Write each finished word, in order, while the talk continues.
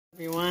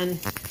Everyone,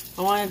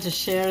 I wanted to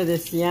share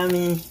this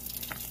yummy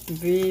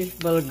beef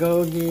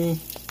bulgogi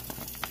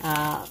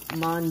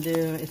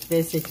mandu. It's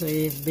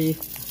basically beef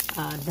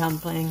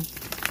dumpling.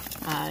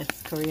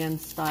 It's Korean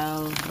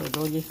style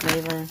bulgogi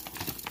flavor.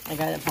 I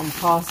got it from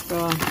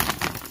Costco,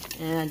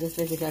 and I just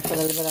basically put a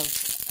little bit of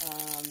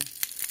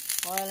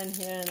oil in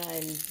here, and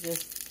I'm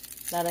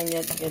just letting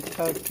it get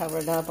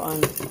covered up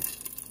on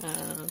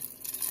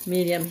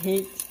medium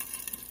heat.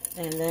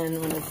 And then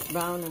when it's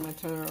brown, I'm gonna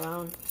turn it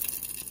around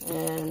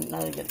and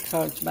let it get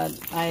cooked. But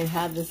I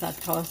had this at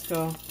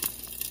Costco.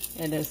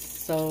 It is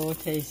so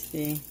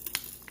tasty.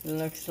 It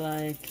looks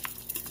like,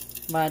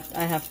 but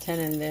I have 10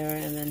 in there,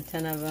 and then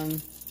 10 of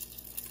them.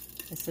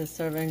 This is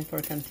serving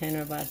for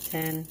container about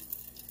 10.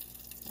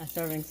 A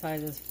serving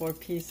size is 4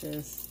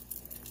 pieces.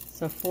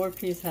 So 4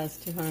 pieces has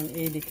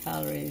 280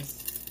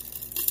 calories,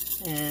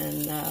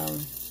 and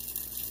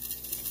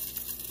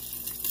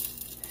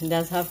it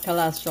does have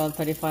cholesterol,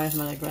 35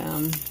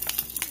 milligrams.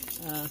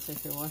 So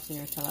if you're watching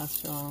your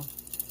cholesterol,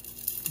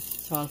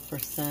 it's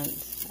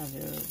 12% of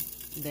your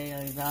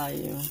daily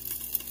value.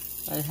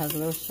 But it has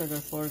low sugar,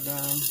 4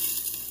 grams.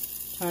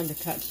 Trying to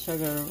cut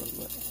sugar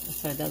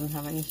so it doesn't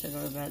have any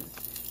sugar, but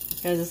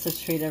because it's a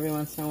treat, every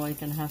once in a while you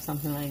can have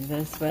something like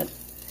this. But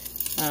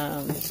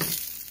I'm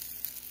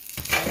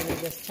going to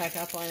just check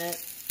up on it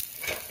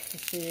to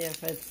see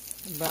if it's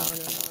brown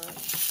or not.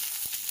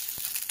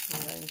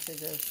 I'm going to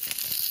just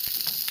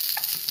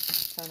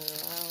turn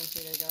it around,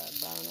 see they got it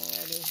brown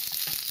already.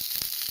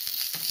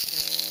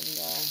 And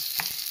yeah,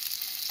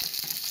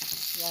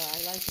 I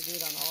like to do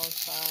it on all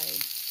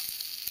sides.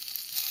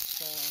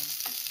 So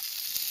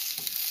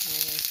I'm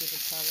going to keep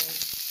it covered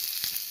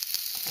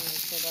and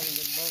make sure it doesn't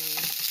get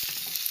burned.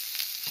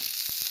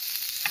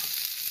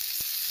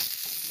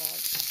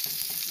 But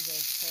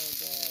they're so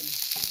good.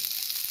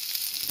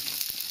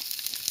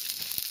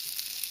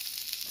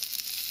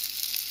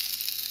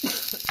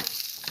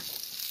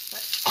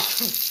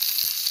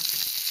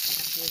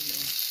 Excuse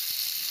me.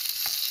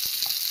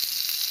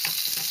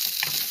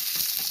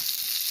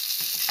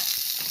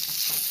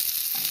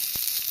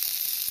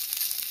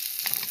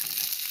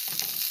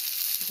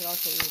 You could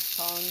also use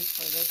tongs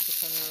for this to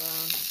turn it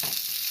around,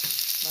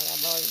 but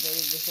I've already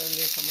made this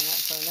earlier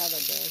for another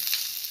dish,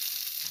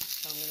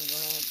 so I'm going to go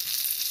ahead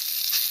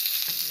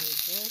and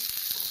use this.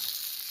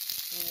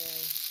 Anyway,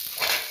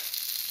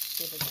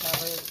 keep it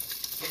covered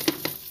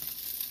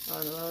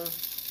on low.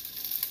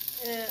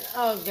 And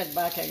I'll get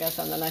back, I guess,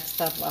 on the next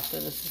step after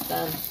this is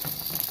done.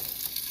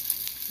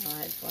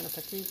 Alright, bon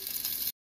appetit.